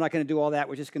 We're not going to do all that.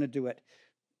 We're just going to do it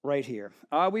right here.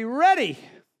 Are we ready?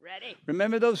 Ready.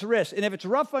 Remember those wrists. And if it's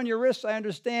rough on your wrists, I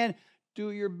understand. Do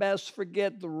your best.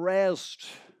 Forget the rest.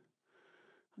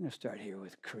 I'm going to start here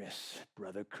with Chris,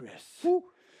 brother Chris. Woo.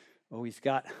 Oh, he's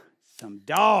got some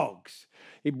dogs.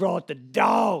 He brought the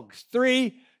dogs.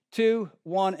 3, 2,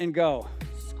 1, and go.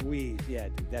 Squeeze. Yeah,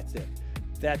 dude, that's it.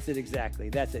 That's it exactly.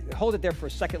 That's it. Hold it there for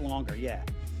a second longer. Yeah.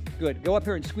 Good. Go up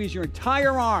here and squeeze your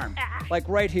entire arm, like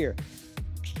right here.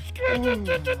 Come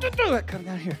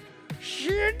down here.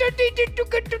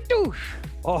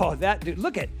 Oh, that dude.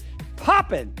 Look at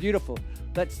popping. Beautiful.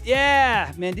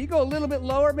 Yeah, Mindy, go a little bit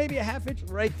lower, maybe a ½ inch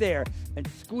right there, and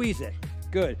squeeze it.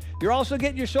 Good. You're also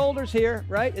getting your shoulders here,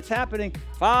 right? It's happening.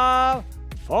 5,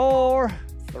 4,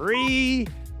 3,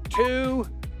 2,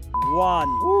 1.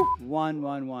 Woo. 1,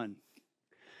 1, 1.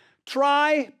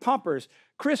 Try pumpers.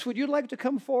 Chris, would you like to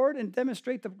come forward and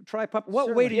demonstrate the try pump?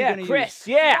 What weight are you going to use? Chris.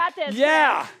 Yeah.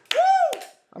 Yeah. Woo!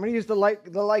 I'm going to use the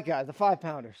light guys, the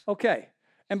 5-pounders. Okay.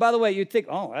 And by the way, you'd think,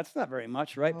 oh, that's not very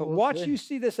much, right? But we'll watch see. you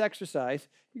see this exercise.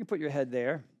 You can put your head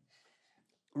there.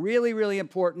 Really, really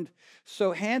important.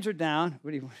 So hands are down.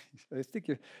 What do you? I think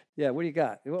you're. Yeah. What do you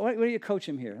got? What do you coach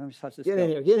him here? Let me touch this. Get in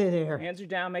here. Get in here. Hands are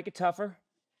down. Make it tougher.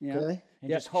 Yeah. Okay. And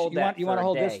just hold that. You want to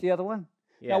hold this, the other one?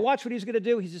 Yeah. Now watch what he's going to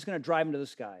do. He's just going to drive him to the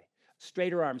sky.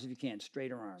 Straighter arms if you can.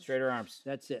 Straighter arms. Straighter arms.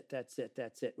 That's it. That's it.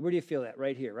 That's it. Where do you feel that?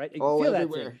 Right here, right? You Oh, feel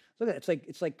everywhere. that thing. Look at it.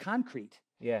 It's like concrete.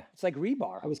 Yeah. It's like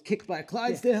rebar. I was kicked by a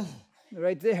Clydesdale.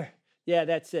 Right there. Yeah,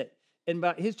 that's it. And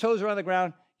about his toes are on the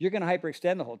ground. You're going to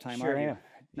hyperextend the whole time, Sure aren't you? am.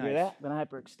 You hear that? Gonna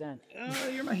hyperextend. Oh,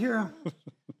 you're my hero.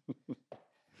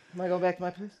 Am I going back to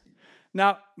my place?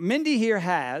 Now, Mindy here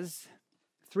has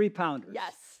 3-pounders.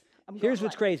 Yes. I'm Here's going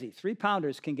what's crazy.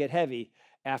 3-pounders can get heavy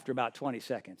after about 20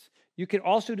 seconds. You can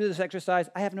also do this exercise.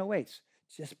 I have no weights.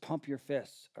 Just pump your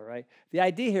fists, all right? The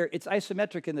idea here, it's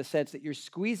isometric in the sense that you're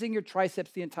squeezing your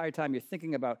triceps the entire time. You're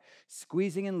thinking about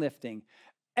squeezing and lifting.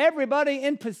 Everybody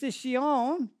in position.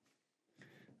 I'm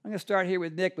going to start here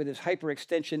with Nick with his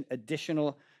hyperextension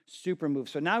additional super move.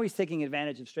 So now he's taking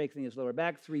advantage of strengthening his lower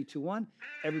back. 3, 2, 1.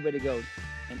 Everybody goes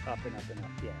and up and up and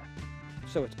up. Yeah.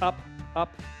 So it's up,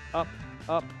 up, up,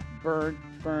 up, burn,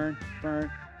 burn, burn.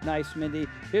 Nice, Mindy.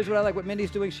 Here's what I like what Mindy's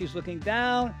doing. She's looking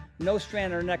down, no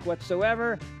strand on her neck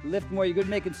whatsoever. Lift more. You're good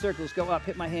making circles. Go up.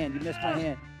 Hit my hand. You missed my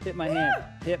hand. Hit my hand.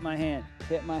 Hit my hand.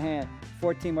 Hit my hand.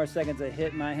 14 more seconds. I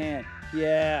hit my hand.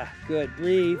 Yeah, good.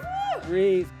 Breathe.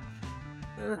 Breathe.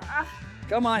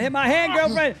 Come on. Hit my hand,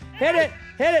 girlfriend. Hit it.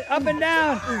 Hit it. Up and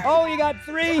down. Oh, you got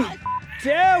 3, 2,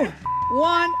 1.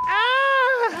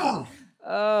 Ah!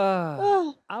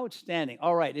 Outstanding.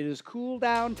 All right, it is cool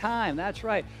down time. That's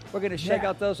right. We're going to shake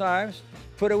out those arms.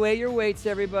 Put away your weights,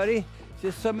 everybody.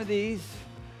 Just some of these.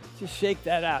 Just shake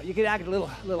that out. You can add a little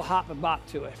hop and bop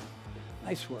to it.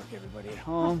 Nice work, everybody at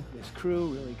home. This crew,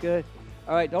 really good.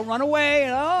 All right, don't run away.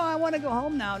 Oh, I want to go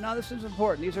home now. No, this is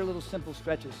important. These are little simple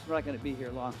stretches. We're not going to be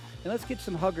here long. And let's get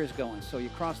some huggers going. So you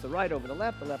cross the right over the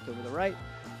left over the right.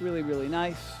 Really, really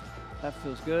nice. That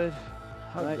feels good.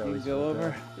 All right, you can go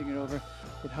over. You can go over. You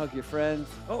can hug your friends.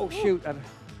 Oh, shoot.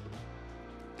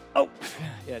 Oh,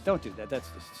 yeah, don't do that. That's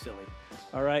just silly.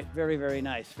 All right, very, very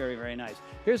nice. Very, very nice.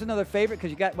 Here's another favorite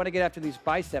because you want to get after these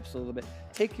biceps a little bit.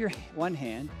 Take your one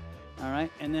hand, all right,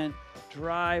 and then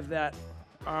drive that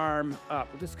arm up.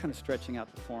 We're just kind of stretching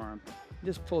out the forearm.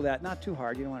 Just pull that, not too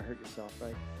hard. You don't want to hurt yourself,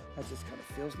 right? That just kind of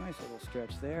feels nice. A little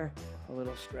stretch there, a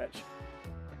little stretch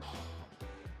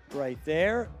right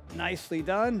there. Nicely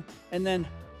done. And then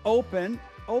open,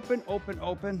 open, open,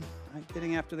 open. Right,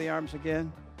 getting after the arms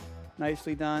again.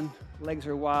 Nicely done. Legs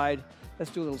are wide.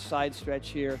 Let's do a little side stretch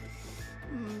here.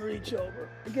 Reach over.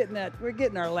 We're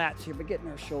getting our lats here, but getting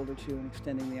our shoulder too and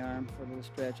extending the arm for a little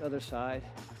stretch. Other side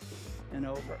and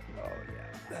over. Oh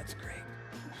yeah, that's great.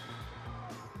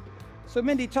 So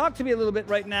Mindy, talk to me a little bit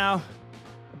right now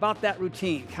about that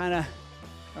routine. All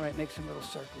right, make some little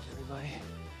circles, everybody.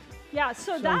 Yeah,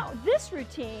 so this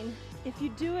routine, if you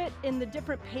do it in the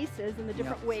different paces and the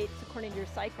different weights according to your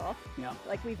cycle,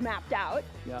 like we've mapped out,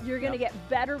 you're going to get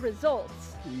better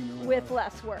results with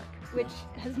less work, which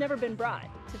has never been brought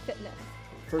to fitness.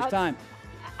 First time.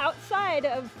 Outside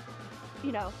of,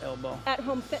 elbow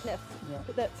at-home fitness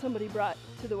that somebody brought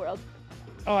to the world.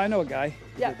 Oh, I know a guy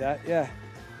who Yeah. did that. Yeah.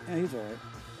 Yeah, he's all right.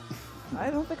 I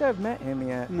don't think I've met him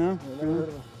yet. No.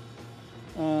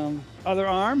 Other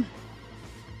arm?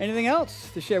 Anything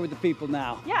else to share with the people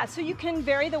now? Yeah, so you can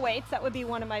vary the weights. That would be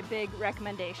one of my big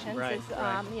recommendations. Right, is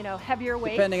right. You know, heavier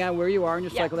weights. Depending on where you are in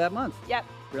your Yep. cycle that month. Yep.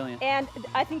 Brilliant. And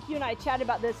I think you and I chatted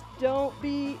about this. Don't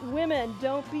be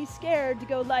scared to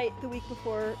go light the week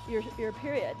before your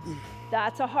period.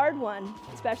 That's a hard one,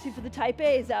 especially for the type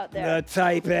A's out there. The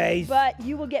type A's. But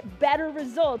you will get better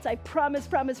results. I promise,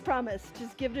 promise, promise.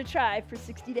 Just give it a try for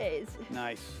 60 days.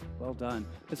 Nice. Well done.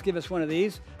 Let's give us one of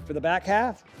these for the back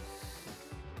half.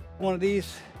 One of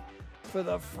these for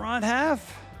the front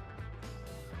half.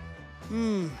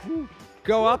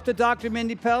 Go up to Dr.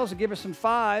 Mindy Pelz and give her some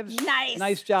 5s. Nice.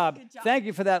 Nice job. Good job. Thank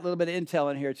you for that little bit of intel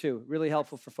in here, too. Really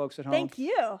helpful for folks at home. Thank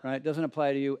you. Right? Doesn't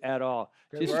apply to you at all.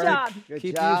 Good Just work. job. Good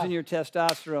keep job. using your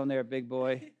testosterone there, big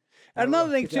boy. And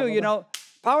another thing, Good job, too, you Bubba. know,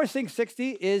 PowerSync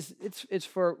 60 it's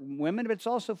for women, but it's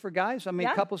also for guys. I mean,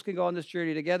 Yeah. couples can go on this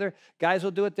journey together. Guys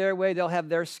will do it their way. They'll have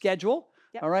their schedule.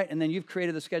 Yep. All right, and then you've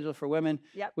created the schedule for women,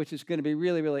 Yep. which is going to be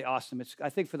really, really awesome. I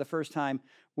think for the first time,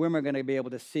 women are going to be able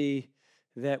to see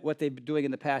that what they've been doing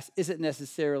in the past isn't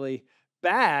necessarily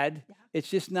bad. Yeah. It's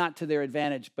just not to their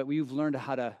advantage, but you've learned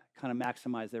how to kind of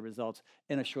maximize their results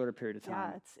in a shorter period of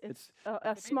time. Yeah, it's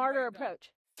a smarter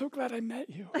approach. So glad I met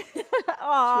you.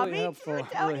 Aw, really me helpful. too,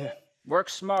 Tony. Really- Work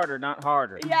smarter, not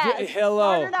harder. Yes,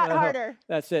 Hello. smarter, not Hello. harder.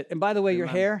 That's it. And by the way, your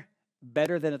Remember. hair,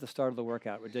 better than at the start of the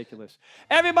workout. Ridiculous.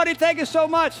 Everybody, thank you so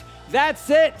much. That's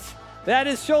it. That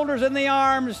is shoulders and the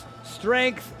arms,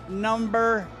 strength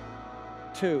number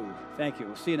 2. Thank you.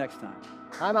 We'll see you next time.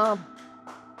 Hi, Mom.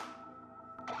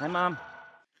 Hi, Mom.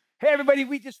 Hey, everybody,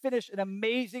 we just finished an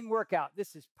amazing workout.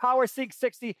 This is PowerSync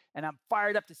 60, and I'm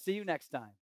fired up to see you next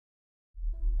time.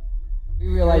 We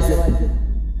realized that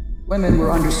women were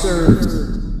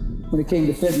underserved when it came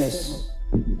to fitness.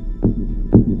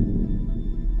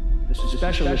 This is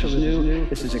special, this is new,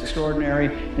 this is extraordinary,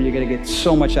 and you're going to get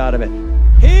so much out of it.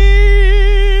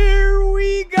 Here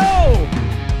we go!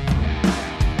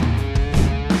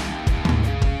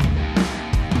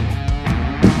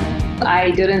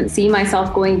 I didn't see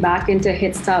myself going back into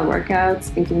HIIT style workouts,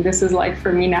 thinking this is like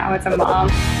for me now as a mom.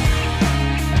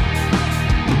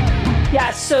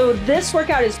 Yeah, so this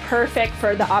workout is perfect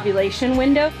for the ovulation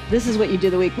window. This is what you do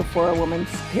the week before a woman's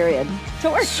period. So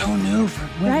it works. So new for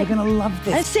women. Right. They're going to love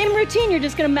And this. same routine, you're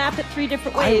just gonna map it 3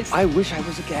 different ways. I wish I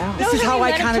was a gal. This is no, how you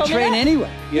I never kind of told me train that.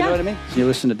 anyway. You Yeah. know what I mean? You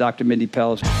listen to Dr. Mindy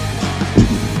Pelz.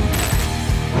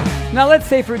 Now, let's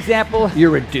say, for example,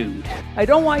 you're a dude. I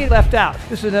don't want you left out.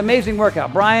 This is an amazing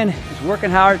workout. Brian is working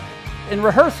hard. In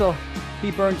rehearsal,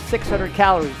 he burned 600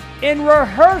 calories. In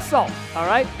rehearsal, all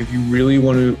right? If you really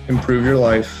want to improve your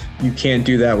life, you can't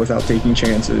do that without taking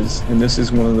chances. And this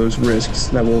is one of those risks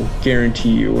that will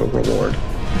guarantee you a reward.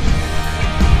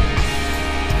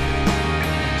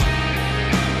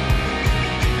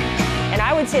 And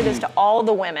I would say this to all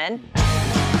the women.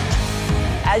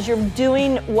 As you're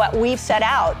doing what we've set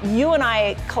out, you and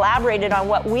I collaborated on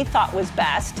what we thought was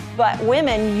best, but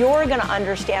women, you're gonna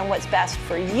understand what's best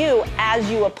for you as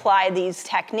you apply these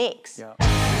techniques. Yeah.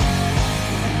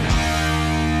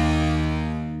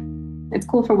 It's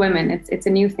cool for women. It's a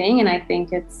new thing, and I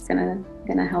think it's gonna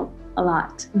help a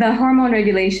lot. The hormone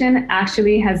regulation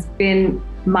actually has been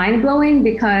mind-blowing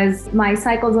because my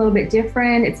cycle's a little bit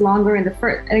different. It's longer in the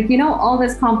first, like, you know, all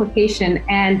this complication,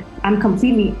 and I'm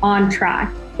completely on track.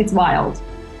 It's wild.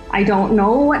 I don't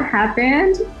know what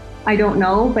happened. I don't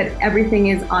know, but everything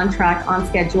is on track, on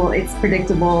schedule. It's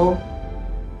predictable.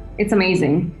 It's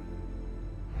amazing.